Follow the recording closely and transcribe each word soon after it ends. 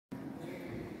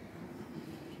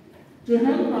To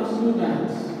help us do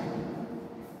that,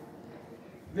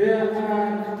 there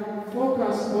are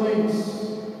focus points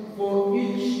for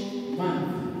each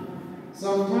month.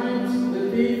 Sometimes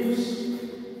the themes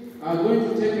are going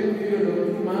to take a period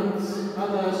of 2 months,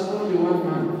 others only 1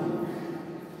 month.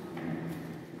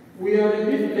 We are a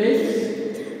bit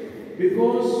late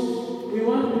because we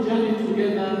want to journey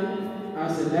together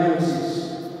as a diocese.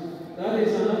 That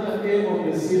is another aim of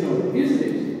the synod, isn't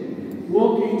it?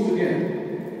 Walking together.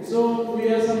 So we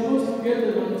are supposed to get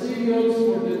the materials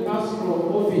from the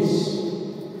pastoral office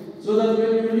so that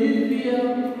when you leave here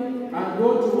and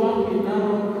go to work in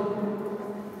Narok,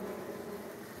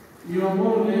 you are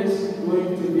more or less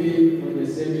going to be on the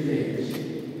same page.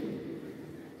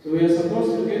 So we are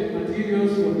supposed to get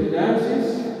materials from the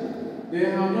diocese. They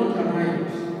have not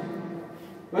arrived.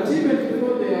 But even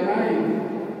before they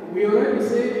arrive, we already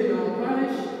said in our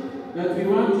parish that we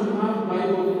want to have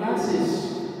Bible classes,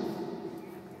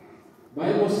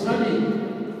 Bible study.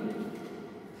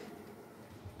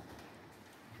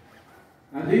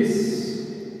 And this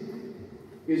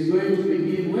is going to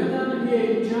begin whether here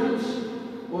in church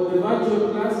or the virtual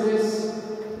classes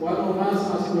one of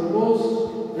us has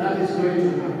proposed, that is going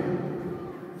to happen.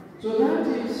 So that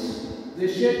is the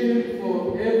schedule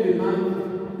for every month.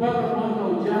 Mpaka mwaka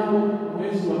ujao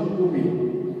mwezi wa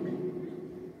 10.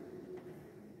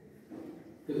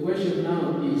 The question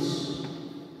now is,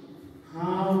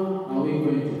 how are we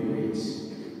going to do it?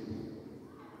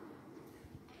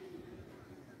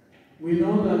 We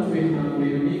know that we have a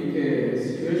unique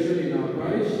situation in our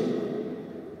parish.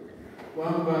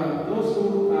 Those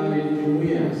who are in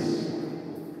jumuias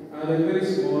are a very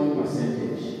small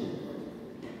percentage,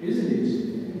 isn't it?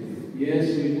 Yes,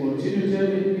 we continue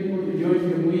telling people to join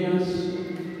jumuias,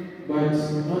 but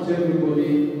not everybody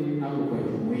ako kwa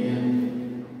jumuia.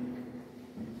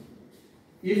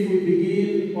 If we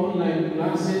begin online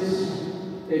classes,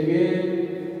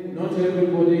 again, not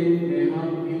everybody may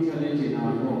have internet in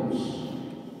our homes.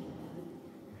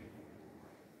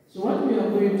 So what we are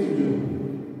going to do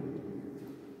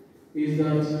is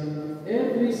that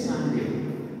every Sunday,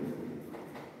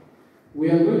 we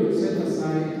are going to set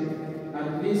aside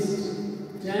at least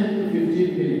 10 to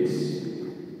 15 minutes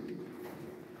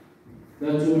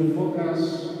that will focus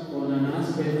on an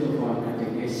aspect of our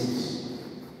catechesis,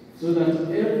 so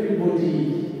that everybody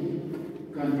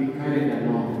can be carried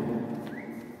along.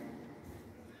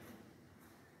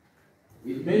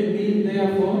 It may mean,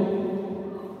 therefore,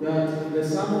 that the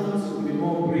sermons will be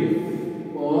more brief,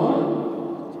 or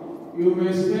you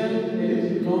may spend a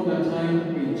little longer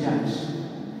time in church.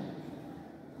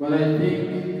 But I think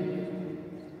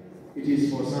it is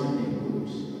for something good.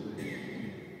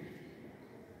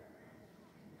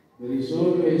 There is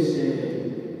always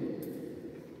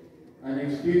an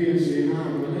experience we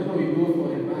have whenever we go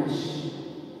for a bash.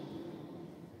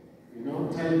 You know,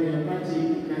 time ya party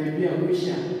karibia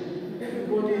kwisha,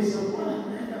 everybody is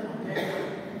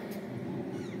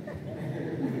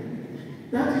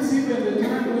that is even the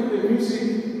time when the music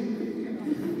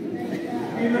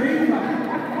inaimba.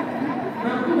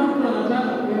 Na kuna mtu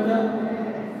anataka kwenda.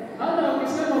 Hata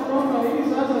ukisema kwamba hii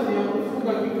sasa ni ya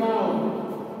kufunga kikao,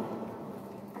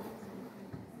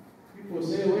 people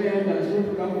say, wewe enda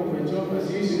tu kama umechoka,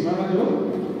 sisi bado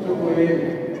tuko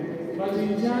hapa. But in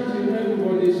church,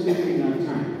 everybody is taking our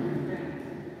time.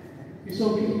 It's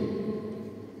okay.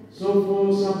 So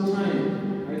for some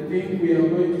time, I think we are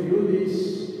going to do this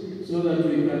so that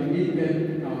we can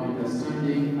deepen our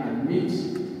understanding and meet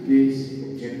this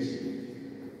objective.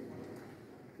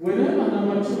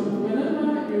 Number 2,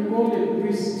 whenever you call a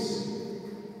priest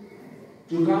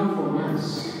to come for Mass,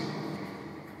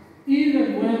 even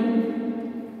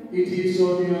when it is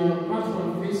on your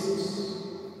patron feast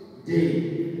day,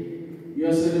 you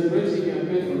are celebrating your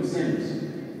patron saint.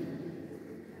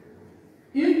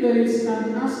 If there is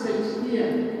an aspect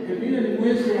here, vile ni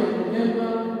mwezi wa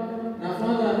Novemba na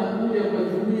Father anakuja kwa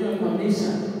jumuiya kwa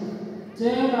misa,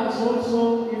 tell us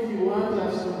also if you want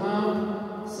us to have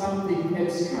something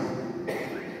extra.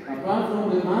 Apart from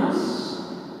the Mass,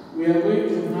 we are going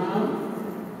to have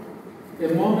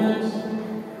a moment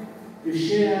to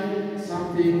share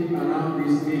something around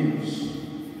these themes.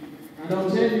 And I'll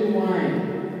tell you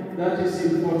why that is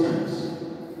important.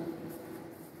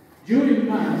 During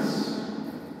Mass,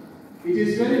 it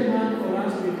is very hard for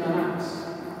us to interact,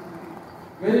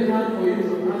 very hard for you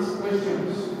to ask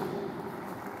questions.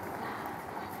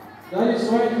 That is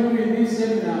why during this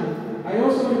seminar, I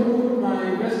also removed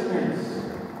my vestments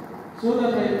so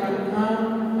that I can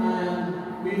come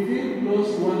and we feel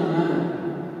close to one another.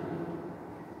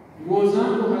 Nguo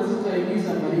zangu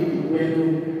hazitaingiza baridi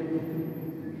kwenu.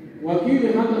 Wakili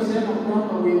hatasema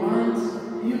kwamba we want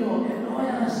a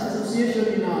lawyers association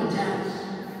in our church.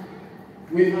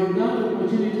 We have that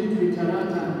opportunity to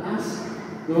interact and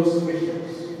ask those questions.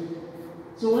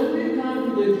 So when we come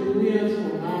to the juniors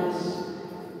for us,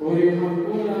 or you have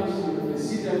called us to the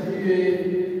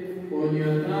CWA on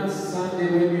your last Sunday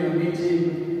when you are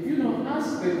meeting,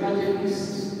 ask the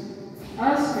catechist,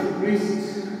 ask a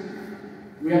priest.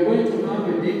 We are going to have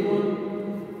a deacon.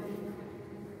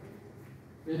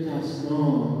 Let us know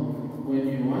when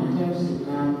you want us to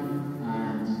come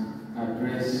and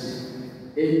address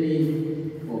any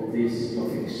of these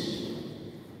topics.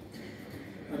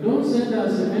 And don't send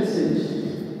us a message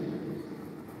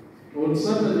on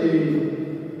Saturday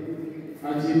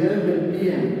at 11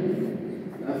 p.m.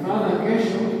 Father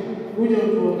kesho kuja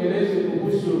tuongeleze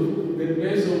kuhusu the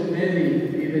place of Mary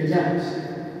in the church.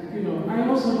 I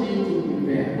also need to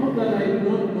prepare. Not that I do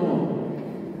not know,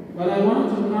 but I want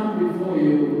to come before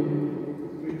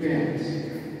you prepared.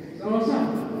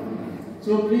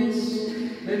 So please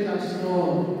let us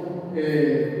know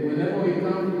whenever we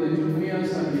come to the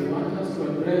juniors and you want us to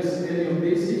address any of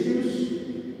these issues,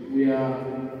 we are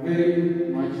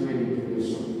very much ready to do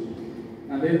so.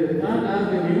 And then the third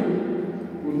avenue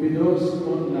will be those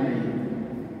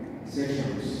online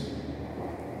sessions.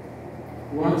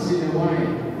 Once in a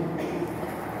while,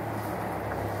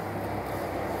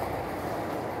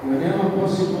 whenever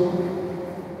possible,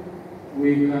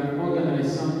 we can organize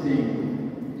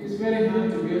something. It's very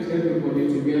hard to get everybody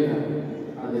together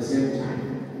at the same time.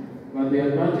 But the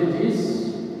advantage is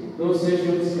those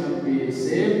sessions can be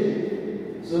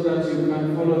saved so that you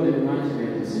can follow them much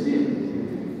better.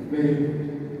 Very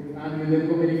good. And with the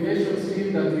communication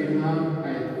scheme that we have, I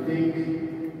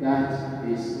think that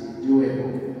is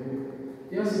doable.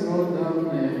 Just roll down the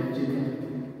Virginia.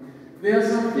 There are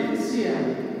some things here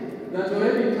that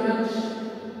already touch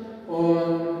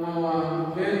on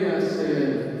our various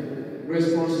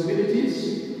responsibilities.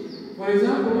 For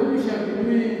example, when we shall be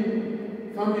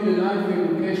doing family life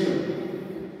education,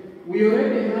 we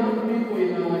already have people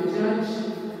in our church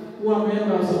who are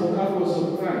members of couples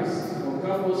of Christ or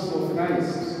couples of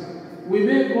Christ. We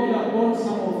may call upon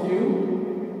some of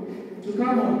you to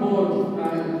come on board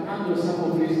and handle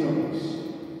some of these topics.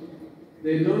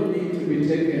 They don't need to be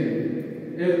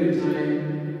taken every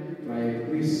time by a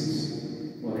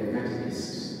priest or a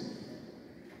catechist.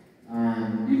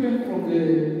 And even from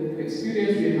the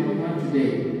experience we have had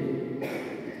today,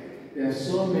 there are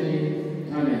so many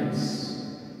talents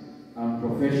and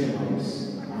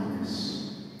professionals among us,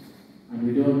 and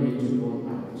we don't need to go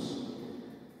out.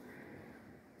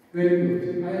 Very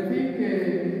good. I think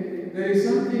there is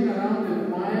something around the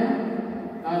choir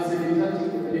as a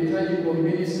liturgical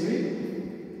ministry.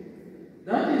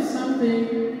 That is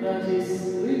something that is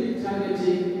really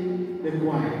targeting the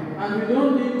choir. And we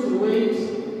don't need to wait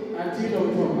until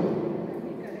October.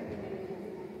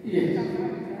 Yes.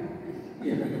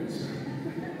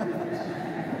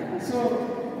 So,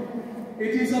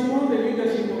 it is upon the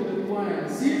leadership of the choir.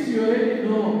 Since you already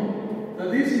know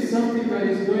that this is something that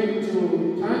is going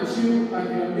to touch you and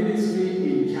your ministry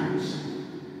in church,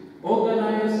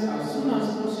 organize as soon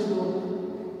as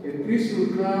possible. A priest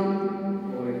will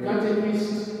come, or a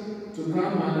catechist to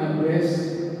come and address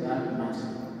that matter.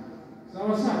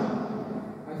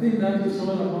 I think that is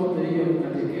all about the year of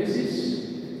catechesis.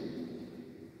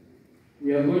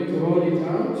 We are going to roll it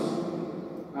out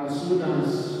as soon as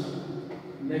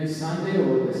next Sunday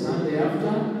or the Sunday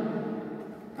after.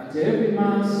 At every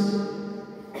Mass,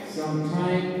 some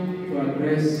time to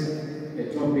address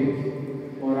a topic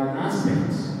or an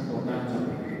aspect of that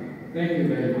topic. Thank you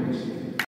very much.